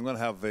fact. I'm going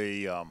to have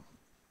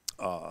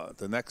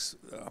the next.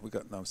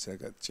 I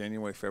got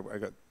January, February. I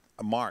got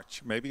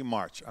March, maybe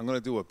March. I'm going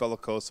to do a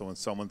Bellicoso in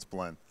someone's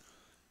blend,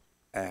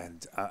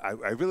 and I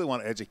really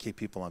want to educate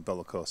people on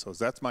Bellicosos.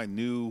 That's my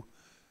new.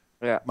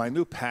 Yeah. My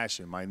new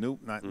passion,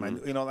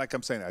 like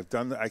I'm saying, I've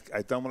done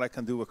what I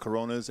can do with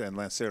Coronas and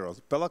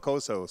Lanceros.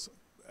 Bellicosos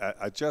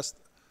are just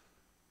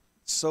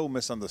so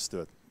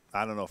misunderstood.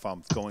 I don't know if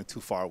I'm going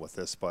too far with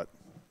this, but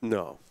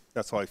no,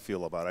 that's how I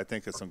feel about it. I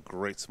think there's some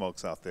great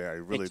smokes out there. I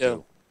really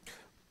do.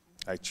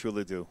 I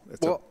truly do.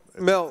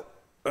 Mel,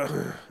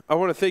 I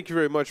want to thank you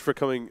very much for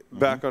coming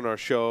back on our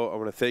show. I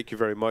want to thank you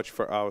very much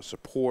for our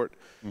support.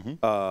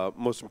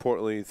 Most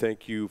importantly,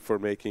 thank you for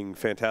making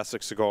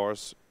fantastic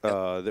cigars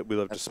that we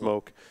love to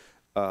smoke.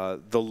 The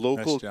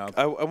local, nice job.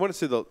 I want to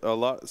say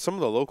some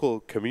of the local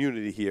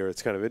community here,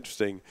 it's kind of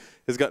interesting,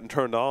 has gotten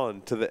turned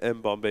on to the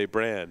M. Bombay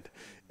brand,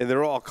 and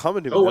they're all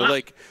coming to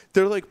me.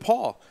 They're like,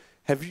 Paul,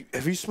 have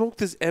you smoked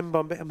this M.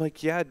 Bombay? I'm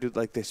like, yeah, dude.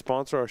 Like, they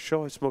sponsor our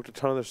show. I smoked a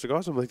ton of their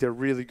cigars. I'm like, they're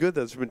really good.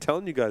 That's what I've been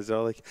telling you guys. They're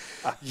like,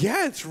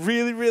 yeah, it's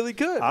really, really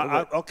good.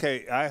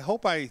 Okay,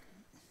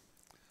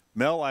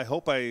 Mel, I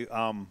hope I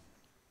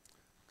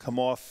come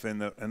off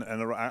and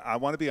I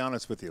want to be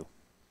honest with you.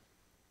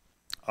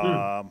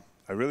 I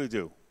really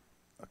do.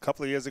 A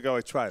couple of years ago,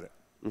 I tried it,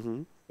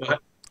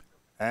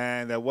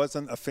 and I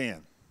wasn't a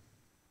fan.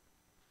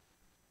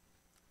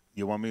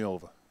 You won me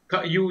over.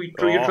 You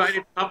tried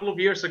it a couple of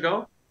years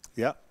ago?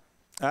 Yeah.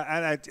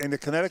 And the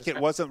Connecticut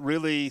wasn't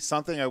really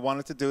something I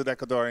wanted to do, that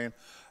Ecuadorian.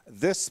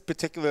 This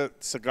particular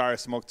cigar I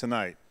smoked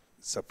tonight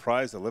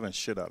surprised the living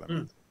shit out of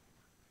me.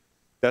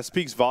 That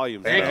speaks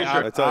volumes. Thank you,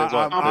 sir. I tell you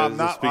what,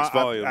 it speaks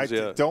volumes.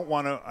 I don't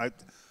want to.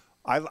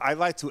 I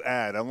like to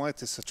add. I don't like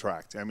to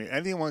subtract. I mean,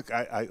 anyone.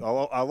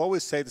 I'll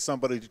always say to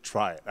somebody to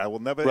try it. I will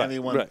never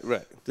anyone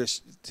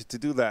to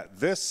do that.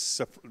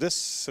 This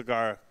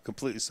cigar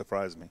completely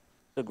surprised me.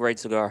 It's a great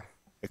cigar.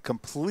 It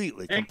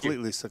completely.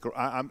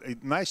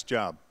 Nice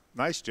job.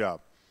 Nice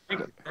job.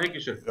 Thank you,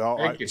 sir.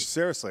 Thank you.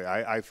 Seriously,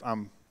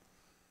 I'm.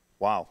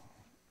 Wow.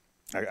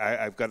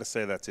 I've got to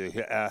say that to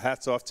you.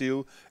 Hats off to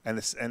you. And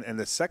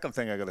the second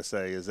thing I got to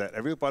say is that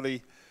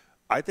everybody,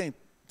 I think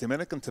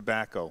Dominican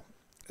tobacco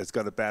has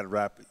got a bad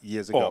rap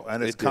years ago,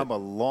 and it's come a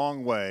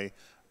long way.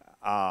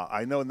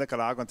 I know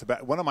Nicaraguan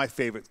tobacco, one of my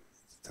favorite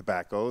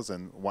tobaccos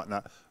and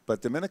whatnot, but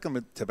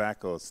Dominican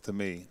tobaccos to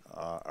me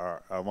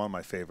are one of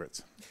my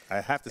favorites.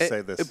 I have to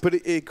say this. But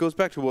it goes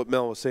back to what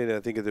Mel was saying, I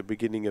think, at the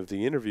beginning of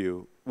the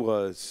interview,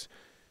 was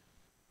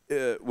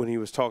when he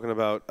was talking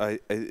about, I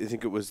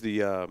think it was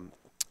the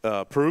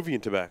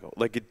Peruvian tobacco.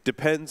 Like, it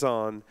depends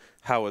on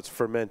how it's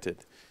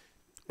fermented.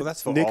 Well,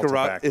 that's for all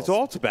tobaccos. It's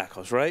all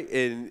tobaccos, right?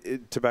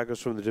 And tobaccos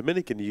from the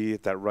Dominican, you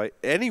get that right.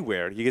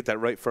 Anywhere you get that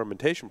right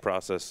fermentation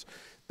process,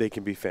 they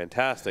can be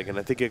fantastic. And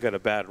I think it got a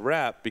bad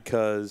rap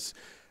because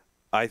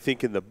I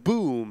think in the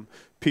boom,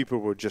 people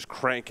were just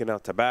cranking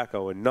out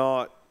tobacco and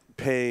not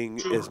paying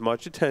as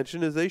much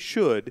attention as they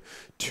should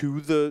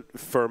to the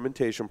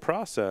fermentation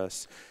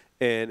process,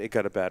 and it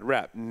got a bad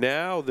rap.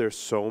 Now there's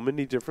so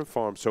many different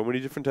farms, so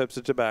many different types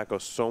of tobacco,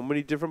 so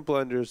many different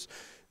blenders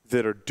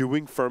that are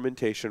doing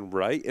fermentation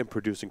right and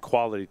producing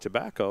quality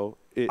tobacco.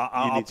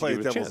 I'll play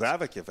devil's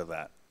advocate for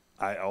that.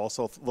 I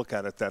also look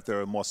at it that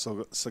there are more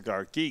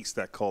cigar geeks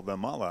that call them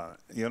mala.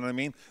 You know what I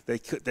mean? They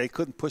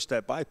couldn't push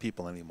that by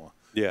people anymore.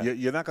 Yeah.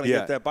 You're not going to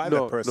get that by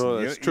that person.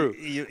 No, that's true.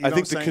 You I know think what the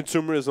I'm saying?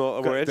 consumer is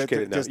more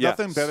educated now. There's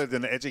nothing better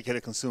than an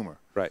educated consumer.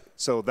 Right.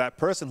 So that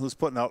person who's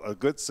putting out a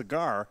good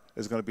cigar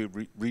is going to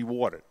be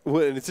rewarded.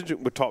 Well, and it's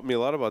interesting. What taught me a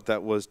lot about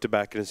that was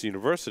Tobacconist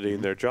University,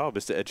 and their job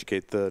is to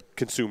educate the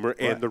consumer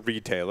and the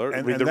retailer.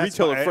 And the that's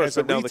retailer why, first, as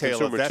a but now retailer, the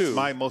consumer that's too.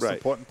 my most Right.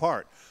 important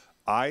part.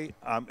 I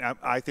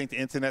think the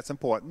internet's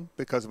important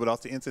because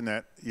without the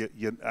internet, you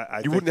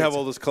wouldn't have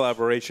all this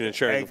collaboration and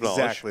sharing of knowledge.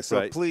 Exactly. So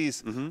right.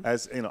 please,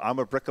 as you know, I'm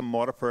a brick and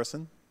mortar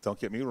person. Don't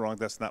get me wrong.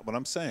 That's not what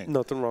I'm saying.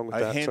 Nothing wrong with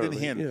that. Hand in certainly.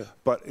 hand. Yeah.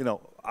 But you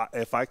know,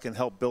 if I can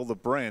help build a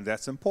brand,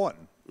 that's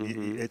important.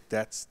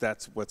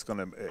 That's what's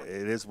going to.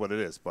 It is what it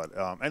is. But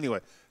anyway,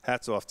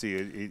 hats off to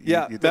you.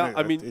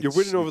 I mean, you're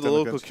winning over the done a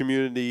local good-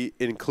 community,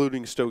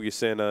 including Stogie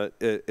Santa.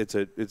 It's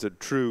a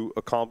true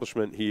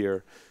accomplishment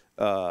here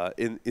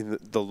in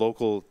the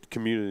local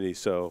community.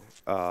 So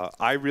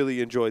I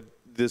really enjoyed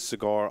this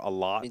cigar a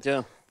lot. Me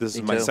too. This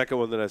is Me my too. second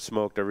one that I've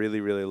smoked. I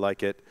really, really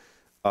like it.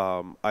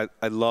 I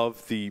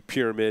love the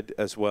pyramid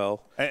as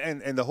well.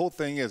 And the whole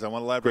thing is, I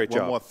want to elaborate Great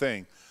one job. more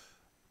thing.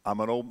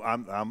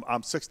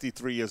 I'm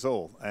 63 years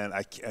old, and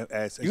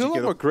as You got a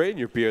lot more gray in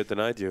your beard than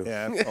I do.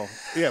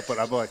 Yeah, but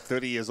I'm like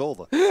 30 years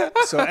older.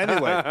 So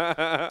anyway,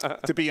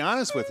 to be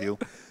honest with you,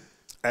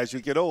 as you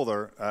get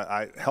older,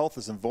 health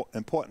is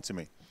important to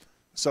me.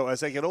 So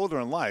as I get older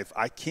in life,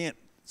 I can't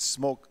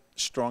smoke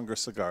stronger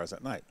cigars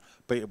at night.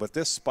 But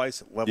this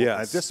spice level,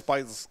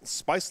 this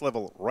spice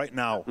level right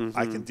now,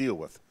 I can deal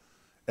with.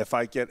 If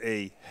I get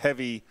a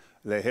heavy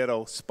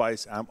Lejero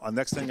spice,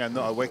 next thing I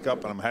know, I wake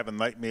up and I'm having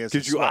nightmares.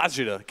 Gives you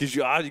agita. Gives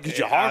you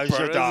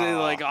heartburn. It's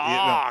like,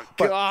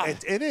 God.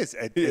 It is.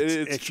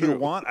 It's if true. you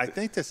want, I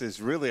think this is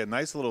really a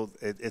nice little.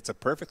 It's a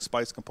perfect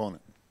spice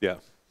component. Yeah.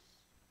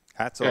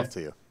 Hats off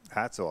to you.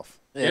 Hats off.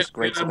 Yeah, it's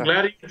great. I'm cigar.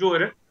 glad you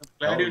enjoyed it.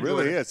 It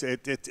really is.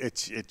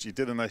 You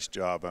did a nice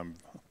job.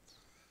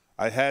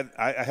 I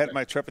had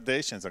my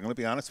trepidations. I'm going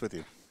to be honest with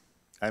you.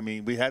 I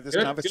mean, we had this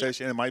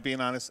conversation. Am I being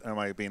honest? Am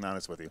I being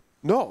honest with you?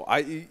 No,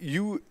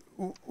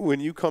 when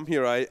you come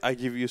here, I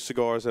give you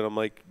cigars, and I'm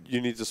like, you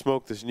need to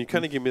smoke this, and you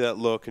kind of give me that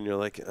look, and you're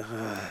like,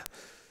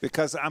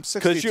 Because I'm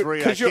 63.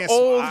 Because you're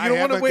old. You don't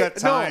want to wait. Got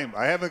time. No.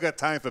 I haven't got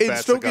time for In bad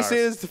Stogie cigars.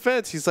 Santa's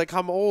defense, he's like,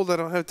 I'm old. I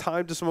don't have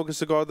time to smoke a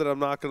cigar that I'm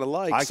not going to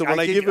like. So when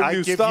I give him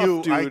new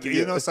stuff, dude.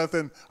 You know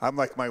something? I'm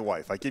like my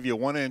wife. I give you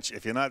 1 inch.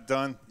 If you're not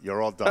done,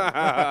 you're all done.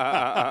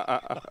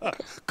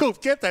 Coop,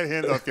 get that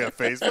hand off your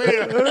face. Okay.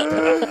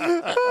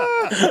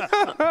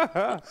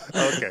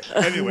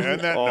 Anyway, on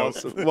that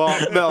Awesome. note.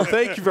 Well, Mel,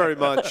 thank you very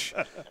much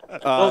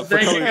for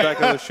thank coming you.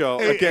 back on the show.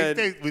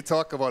 Again, we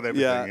talk about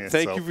everything. yeah, here,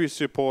 thank so. you for your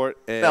support.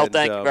 And, Mel,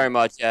 thank you very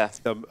much. Yeah.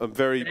 I'm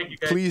very Thank you,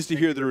 guys. pleased to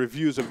hear the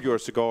reviews of your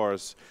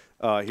cigars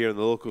here in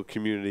the local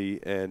community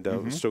and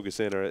Stogie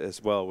Santa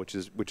as well, which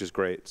is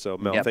great. So,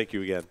 Mel, thank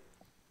you again.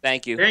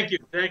 Thank you. Thank you,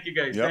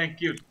 guys. Yep.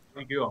 Thank you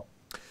all.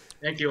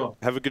 Thank you all.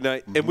 Have a good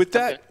night. And with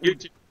that, You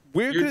too.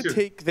 we're You going to too.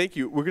 take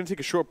we're going to take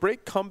a short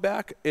break, come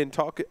back and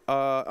talk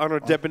on our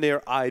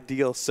Debonair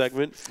Ideal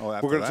segment. Oh,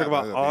 after we're going to that, talk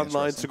about that'll be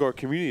online interesting. cigar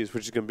communities,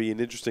 which is going to be an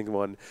interesting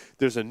one.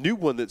 There's a new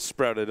one that's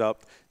sprouted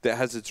up that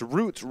has its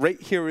roots right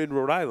here in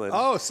Rhode Island.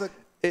 Oh, so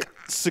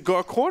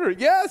Cigar Corner.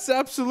 Yes,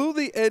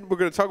 absolutely. And we're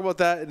going to talk about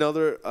that and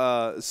other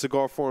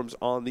cigar forums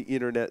on the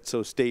internet.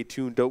 So stay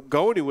tuned. Don't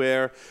go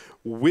anywhere.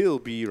 We'll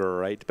be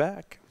right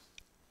back.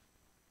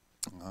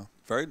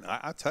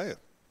 I'll tell you.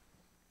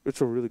 It's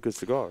a really good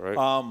cigar,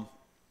 right?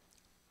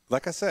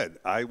 Like I said,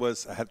 I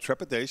had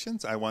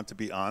trepidations. I want to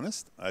be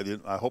honest.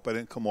 I hope I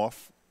didn't come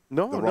off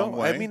the wrong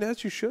way. I mean,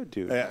 as you should,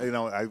 dude.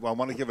 I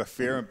want to give a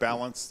fair and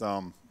balanced.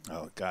 Oh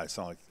God, I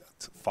sound like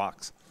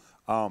Fox.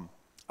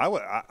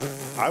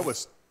 I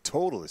was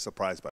totally surprised by